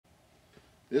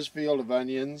This field of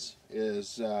onions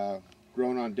is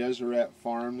grown on Deseret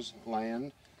Farms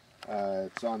land.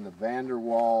 It's on the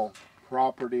Vanderwall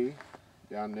property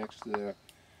down next to the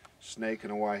Snake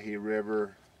and Owyhee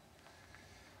River.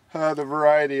 The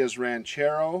variety is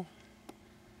Ranchero.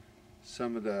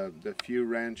 Some of the few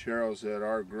rancheros that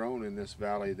are grown in this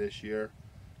valley this year.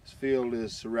 This field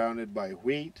is surrounded by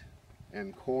wheat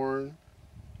and corn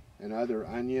and other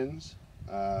onions.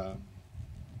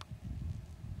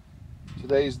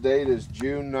 Today's date is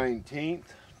June 19th,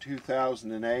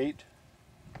 2008,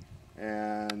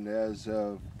 and as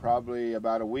of probably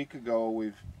about a week ago,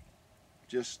 we've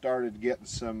just started getting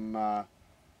some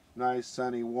nice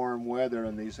sunny warm weather,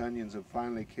 and these onions have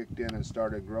finally kicked in and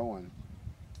started growing.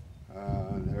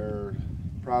 They're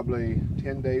probably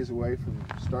 10 days away from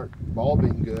start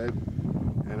bulbing good,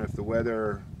 and if the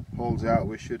weather holds out,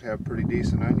 we should have pretty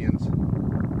decent onions.